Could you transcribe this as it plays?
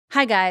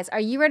Hi guys, are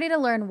you ready to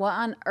learn what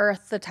on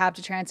earth the tab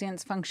to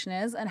transients function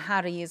is and how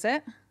to use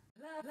it?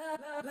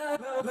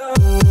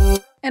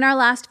 In our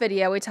last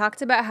video, we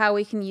talked about how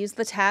we can use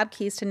the tab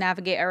keys to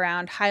navigate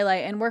around,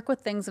 highlight, and work with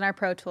things in our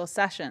Pro Tools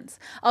sessions.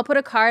 I'll put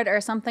a card or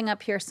something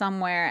up here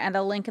somewhere and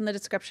a link in the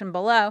description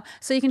below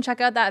so you can check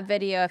out that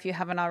video if you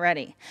haven't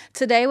already.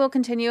 Today, we'll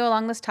continue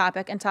along this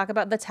topic and talk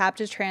about the tab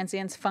to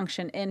transients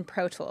function in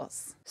Pro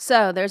Tools.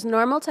 So there's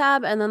normal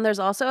tab, and then there's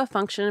also a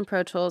function in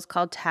Pro Tools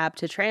called tab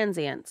to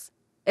transients.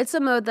 It's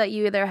a mode that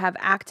you either have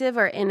active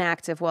or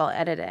inactive while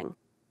editing.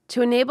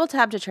 To enable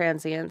tab to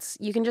transients,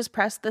 you can just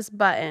press this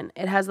button.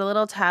 It has a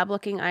little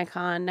tab-looking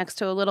icon next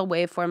to a little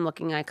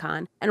waveform-looking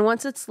icon, and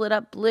once it's lit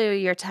up blue,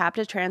 your tab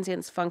to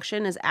transients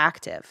function is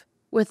active.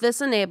 With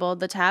this enabled,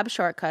 the tab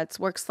shortcuts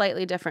work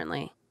slightly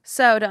differently.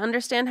 So to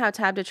understand how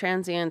tab to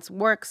transients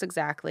works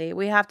exactly,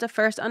 we have to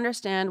first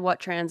understand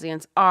what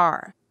transients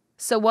are.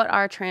 So what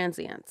are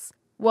transients?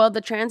 Well,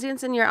 the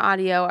transients in your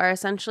audio are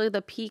essentially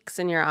the peaks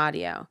in your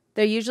audio.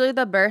 They're usually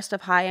the burst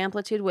of high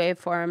amplitude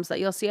waveforms that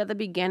you'll see at the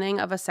beginning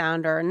of a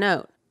sound or a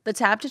note. The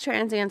tab to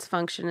transients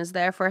function is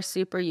therefore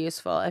super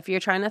useful if you're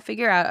trying to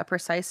figure out a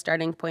precise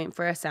starting point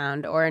for a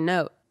sound or a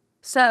note.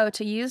 So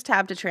to use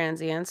tab to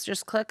transients,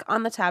 just click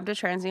on the tab to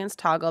transients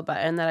toggle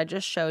button that I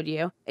just showed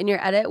you in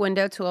your edit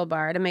window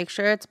toolbar to make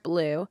sure it's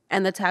blue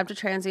and the tab to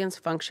transients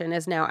function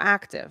is now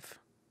active.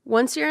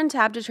 Once you're in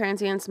tab to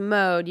transients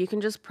mode, you can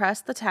just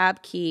press the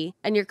tab key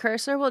and your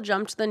cursor will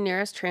jump to the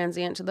nearest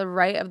transient to the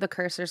right of the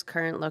cursor's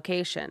current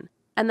location.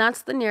 And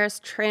that's the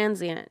nearest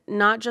transient,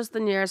 not just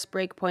the nearest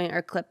breakpoint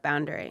or clip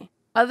boundary.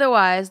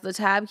 Otherwise, the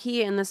tab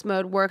key in this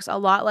mode works a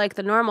lot like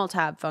the normal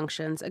tab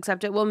functions,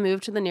 except it will move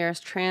to the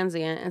nearest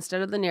transient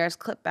instead of the nearest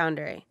clip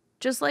boundary.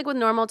 Just like with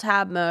normal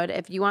tab mode,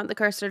 if you want the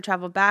cursor to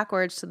travel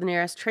backwards to the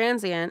nearest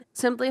transient,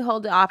 simply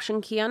hold the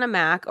Option key on a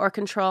Mac or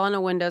Control on a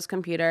Windows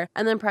computer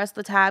and then press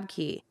the tab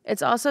key.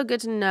 It's also good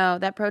to know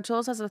that Pro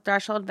Tools has a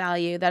threshold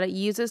value that it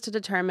uses to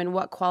determine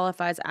what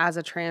qualifies as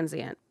a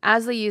transient.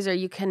 As the user,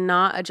 you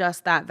cannot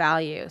adjust that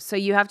value, so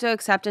you have to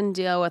accept and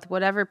deal with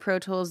whatever Pro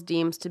Tools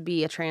deems to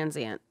be a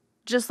transient.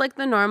 Just like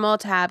the normal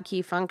tab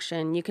key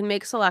function, you can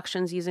make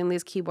selections using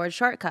these keyboard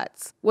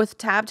shortcuts. With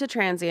tab to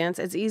transients,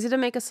 it's easy to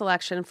make a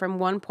selection from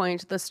one point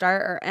to the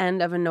start or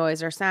end of a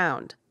noise or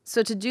sound.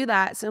 So to do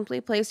that,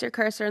 simply place your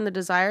cursor in the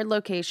desired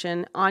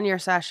location on your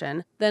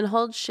session, then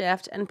hold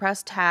Shift and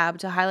press Tab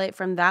to highlight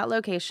from that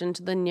location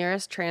to the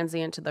nearest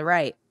transient to the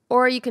right.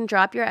 Or you can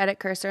drop your edit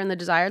cursor in the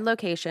desired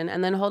location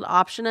and then hold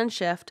Option and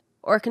Shift,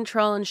 or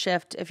Control and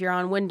Shift if you're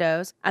on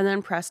Windows, and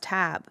then press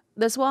Tab.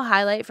 This will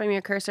highlight from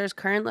your cursor's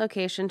current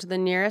location to the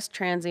nearest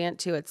transient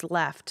to its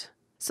left.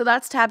 So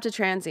that's tab to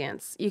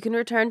transients. You can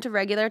return to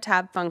regular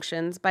tab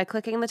functions by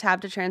clicking the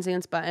tab to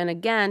transients button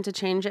again to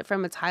change it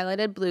from its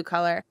highlighted blue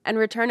color and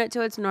return it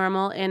to its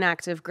normal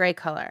inactive gray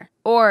color.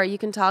 Or you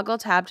can toggle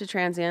tab to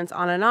transients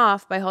on and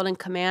off by holding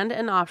Command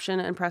and Option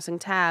and pressing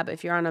Tab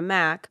if you're on a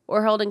Mac,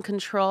 or holding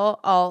Control,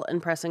 Alt,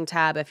 and pressing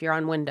Tab if you're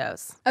on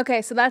Windows.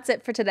 Okay, so that's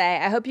it for today.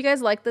 I hope you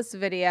guys liked this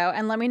video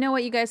and let me know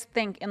what you guys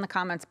think in the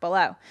comments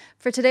below.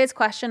 For today's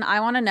question,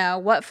 I want to know,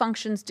 what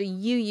functions do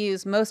you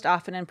use most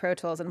often in Pro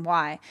Tools and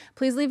why?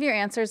 Please leave your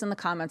answers in the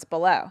comments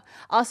below.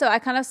 Also, I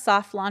kind of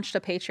soft launched a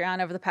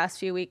Patreon over the past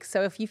few weeks,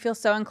 so if you feel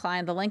so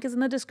inclined, the link is in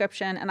the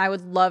description and I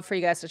would love for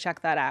you guys to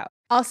check that out.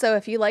 Also,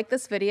 if you like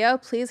this video,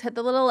 please hit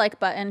the little like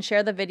button,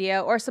 share the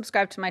video, or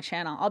subscribe to my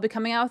channel. I'll be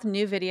coming out with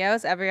new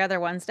videos every other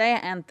Wednesday,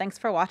 and thanks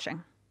for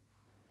watching.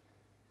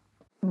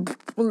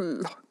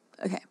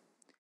 Okay.